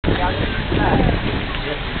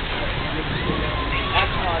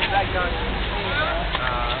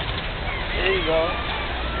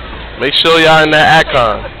Make sure y'all in that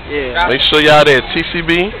Icon. Yeah. Make sure y'all there.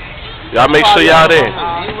 TCB. Y'all make sure y'all there.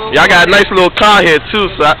 Y'all got a nice little car here too,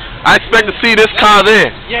 so I expect to see this car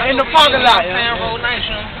there. Yeah, in the parking lot.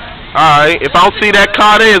 Alright, if I don't see that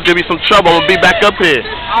car there, it's gonna be some trouble. I'm gonna be back up here.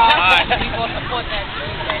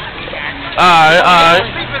 Alright.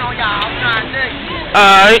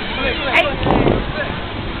 Alright.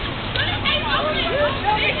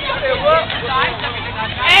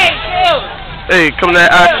 Hey, come to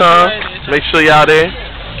that Icon. Make sure y'all there.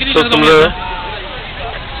 Show some love.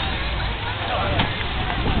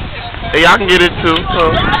 Hey, y'all can get it too.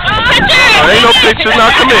 Ain't no pictures. Now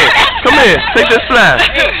come here. Come here. Take this slide.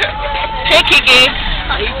 Hey, Kiki.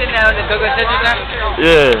 You sitting down in the Go-Go Center now?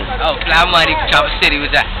 Yeah. Oh, Fly Money from Traverse City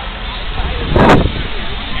was that?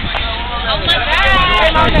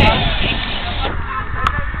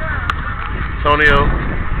 Tonio.